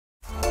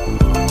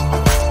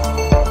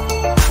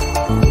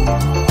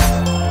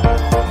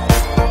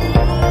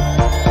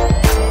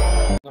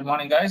Good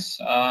morning, guys.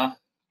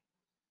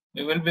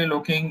 We will be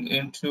looking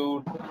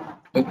into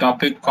the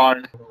topic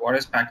called what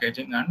is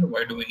packaging and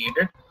why do we need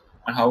it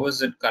and how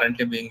is it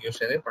currently being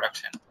used in the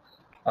production.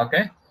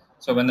 Okay,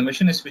 so when the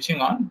machine is switching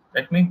on,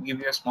 let me give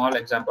you a small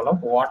example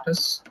of what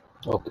is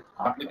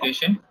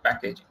application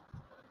packaging.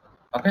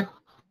 Okay,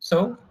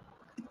 so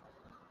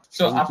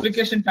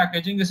application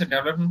packaging is a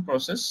development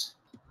process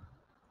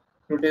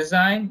to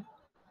design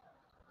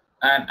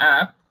an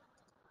app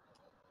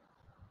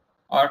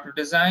or to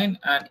design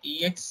an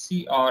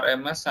exe or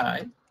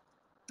MSI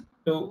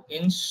to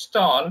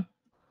install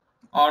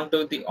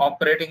onto the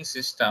operating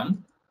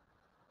system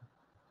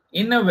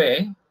in a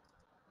way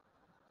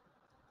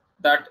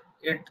that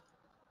it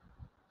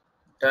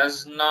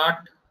does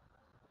not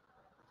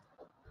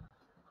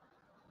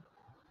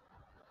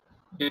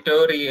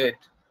deteriorate,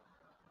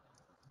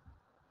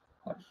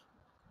 or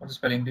what is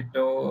spelling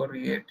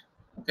deteriorate,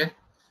 okay,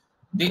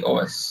 the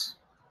OS,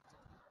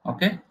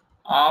 okay,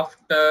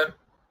 after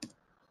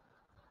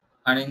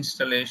an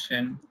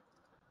installation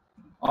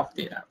of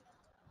the app.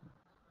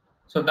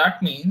 So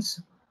that means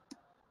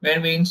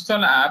when we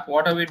install app,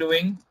 what are we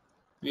doing?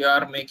 We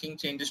are making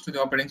changes to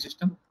the operating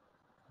system.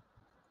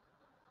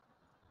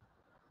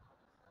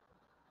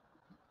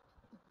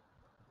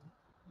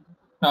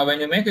 Now, when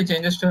you make a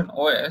changes to an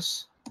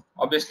OS,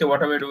 obviously,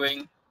 what are we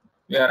doing?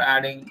 We are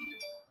adding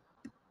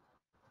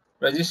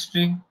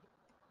registry,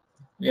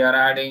 we are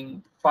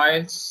adding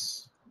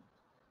files,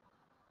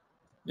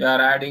 we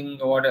are adding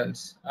what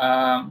else?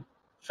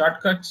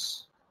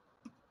 Shortcuts.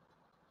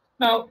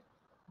 Now,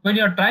 when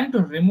you are trying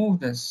to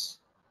remove this,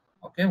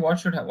 okay, what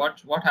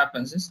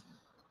happens is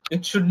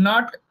it should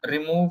not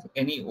remove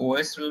any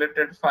OS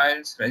related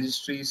files,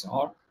 registries,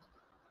 or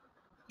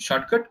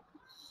shortcut,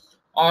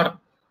 or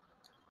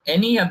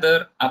any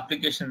other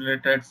application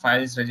related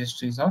files,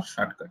 registries, or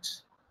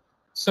shortcuts.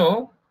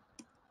 So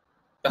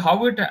how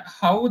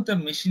the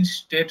machine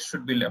state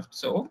should be left.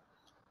 So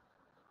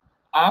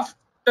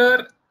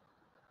after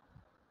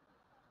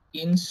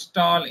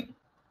installing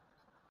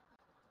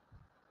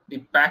the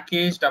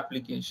packaged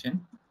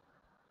application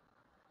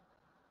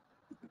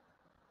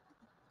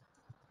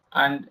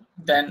and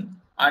then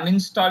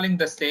uninstalling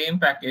the same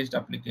packaged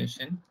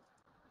application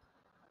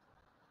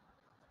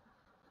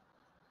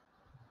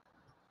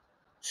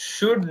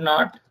should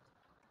not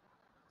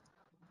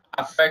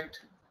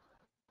affect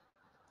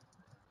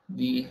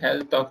the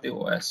health of the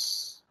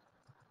OS.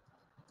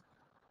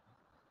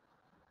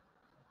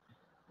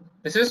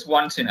 This is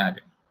one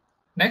scenario.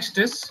 Next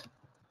is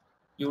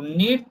you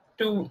need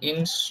to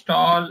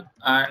install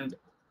and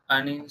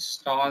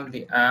uninstall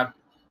the app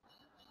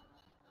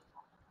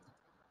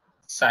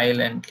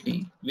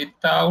silently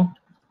without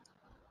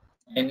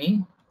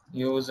any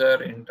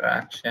user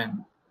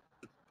interaction.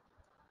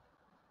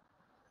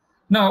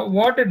 Now,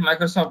 what did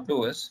Microsoft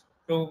do is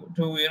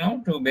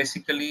to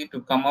basically to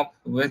come up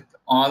with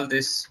all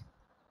these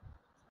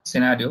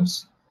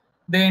scenarios,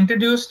 they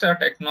introduced a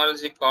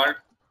technology called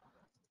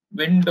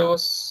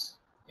Windows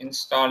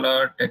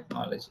installer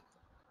technology.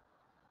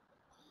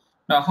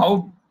 Now,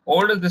 how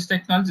old is this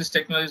technology? This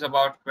technology is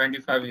about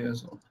 25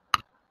 years old.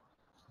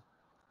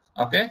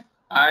 Okay,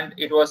 and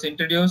it was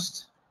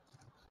introduced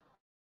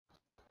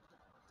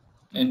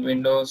in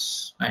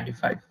Windows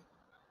 95.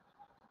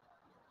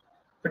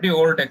 Pretty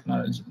old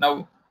technology.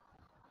 Now,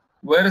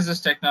 where is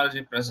this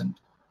technology present?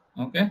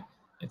 Okay,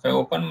 if I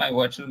open my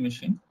virtual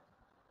machine,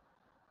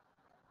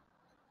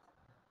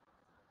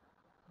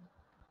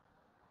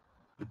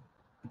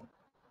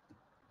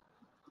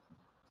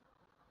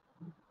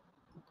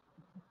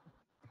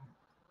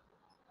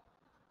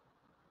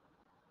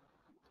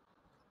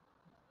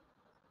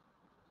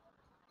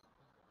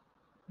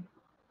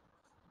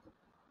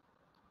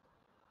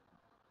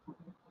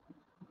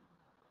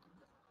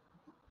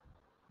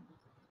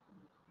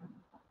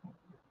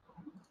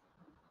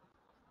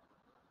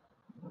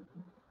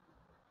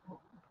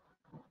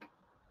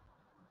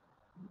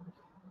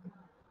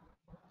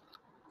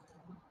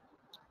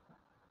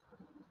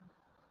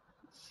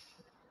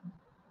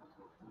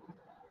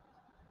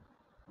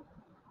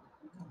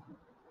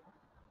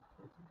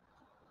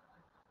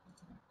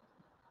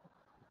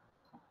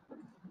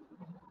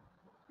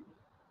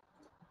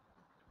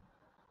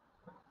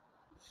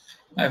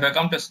 if I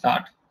come to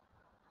start,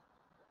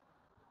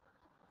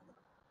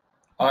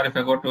 or if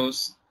I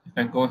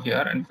go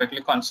here and if I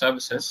click on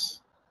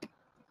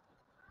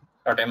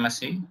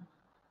services.msc,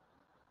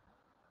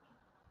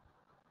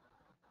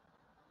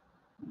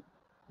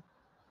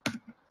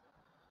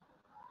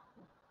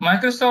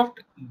 Microsoft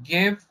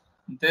gave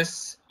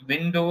this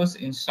Windows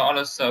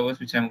installer service,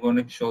 which I'm going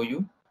to show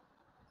you,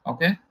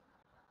 okay,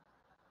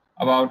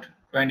 about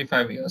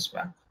 25 years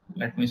back.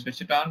 Let me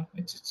switch it on.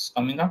 It's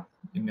coming up.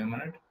 Give me a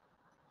minute.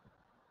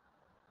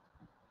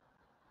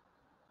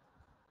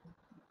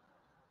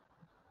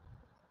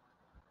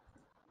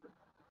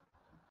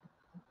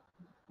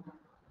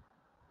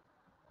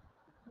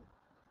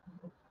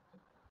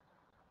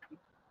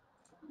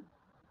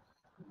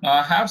 Now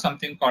I have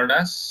something called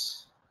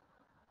as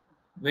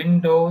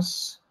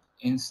Windows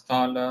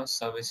installer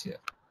service here.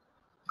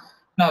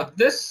 Now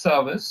this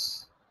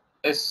service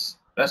is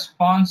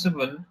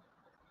responsible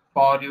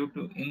for you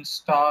to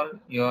install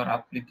your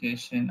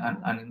application and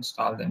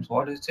uninstall them. So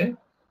what does it say?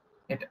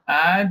 It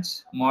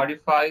adds,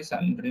 modifies,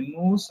 and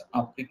removes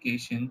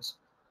applications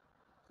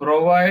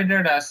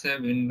provided as a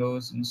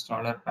Windows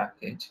installer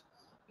package.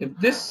 If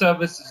this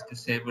service is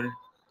disabled,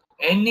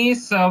 any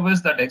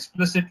service that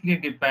explicitly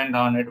depend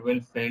on it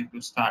will fail to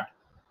start.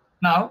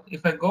 Now,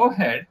 if I go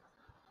ahead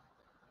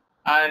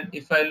and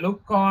if I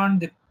look on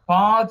the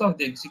path of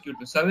the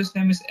executable, service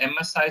name is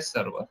MSI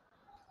server.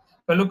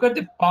 If I look at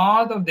the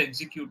path of the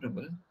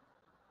executable,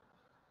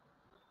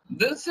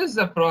 this is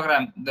the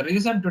program. The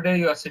reason today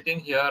you are sitting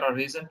here, or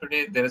reason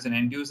today there is an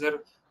end user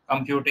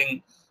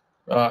computing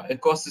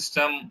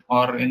ecosystem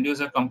or end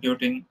user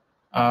computing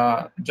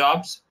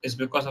jobs is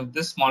because of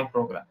this small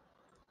program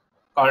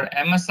called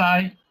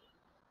MSI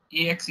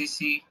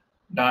exec.exe.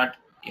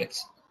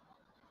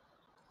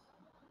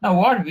 Now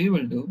what we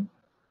will do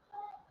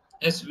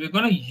is we're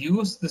going to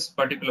use this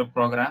particular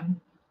program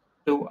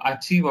to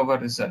achieve our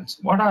results.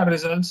 What are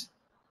results?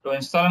 To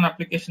install an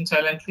application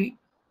silently,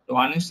 to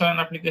uninstall an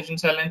application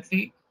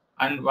silently,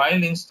 and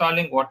while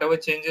installing whatever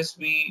changes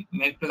we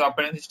make to the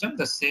operating system,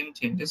 the same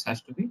changes has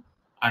to be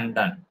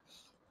undone.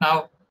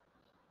 Now,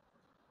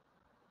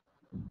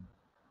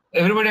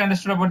 everybody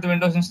understood about the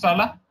Windows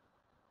installer?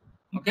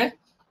 Okay.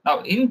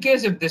 Now, in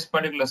case if this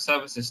particular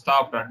service is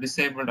stopped or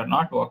disabled or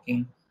not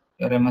working,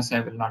 your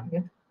MSI will not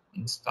get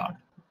installed.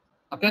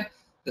 Okay.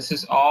 This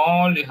is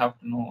all you have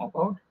to know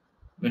about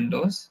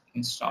Windows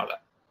installer.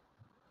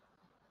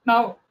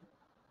 Now,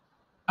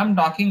 I'm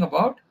talking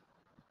about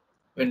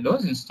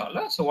Windows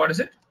installer. So what is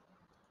it?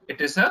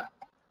 It is a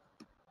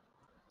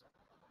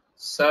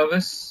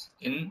service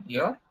in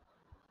your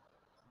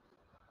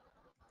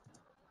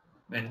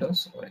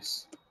Windows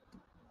OS.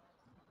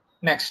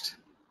 Next,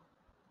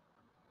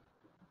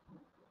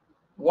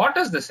 what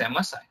is this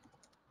MSI?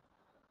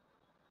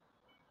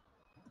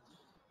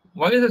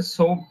 Why is it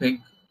so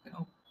big?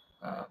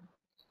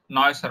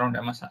 Noise around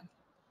MSI.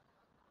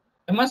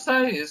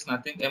 MSI is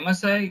nothing.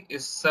 MSI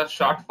is a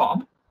short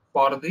form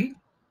for the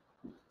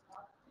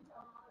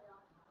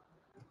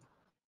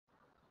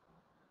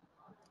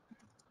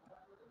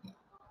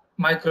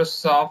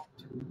Microsoft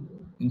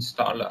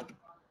installer.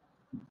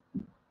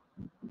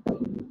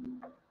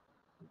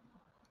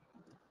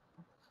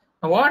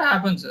 Now what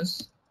happens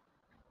is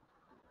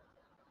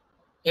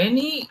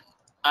any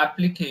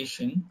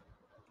application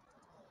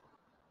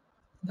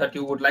that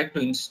you would like to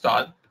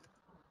install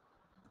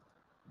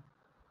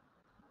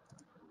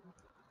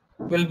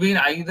will be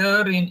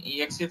either in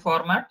exe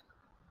format,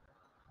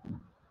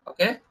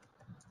 okay,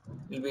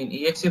 will be in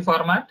exe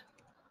format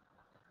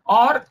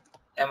or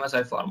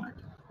MSI format.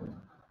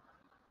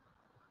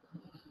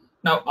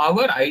 Now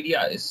our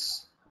idea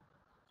is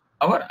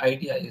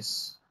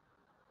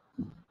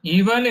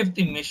even if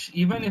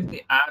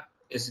the app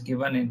is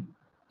given in,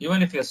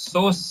 even if your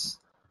source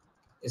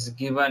is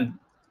given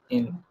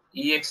in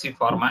exe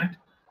format,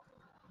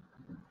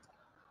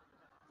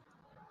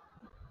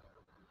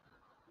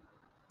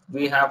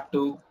 we have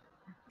to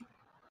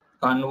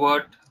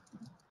convert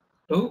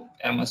to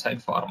MSI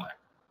format.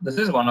 This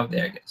is one of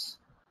the ideas.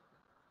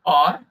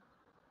 Or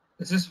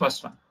this is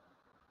first one.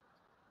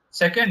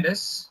 Second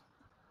is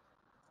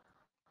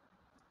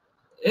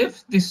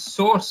if the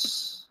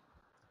source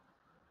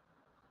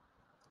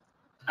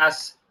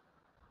is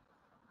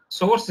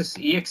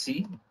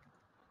exe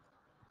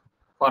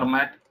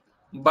format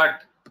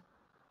but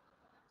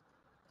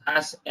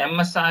has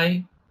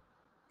MSI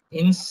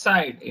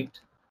inside it,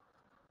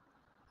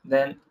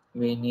 then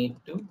we need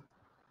to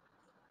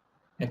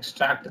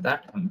extract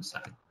that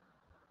MSI,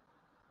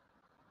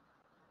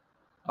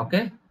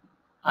 okay,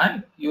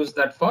 and use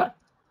that for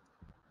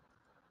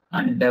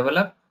and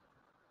develop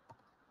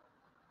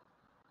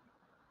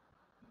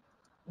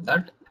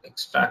that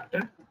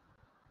extracted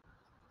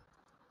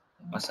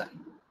MSI.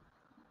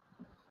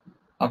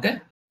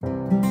 Okay.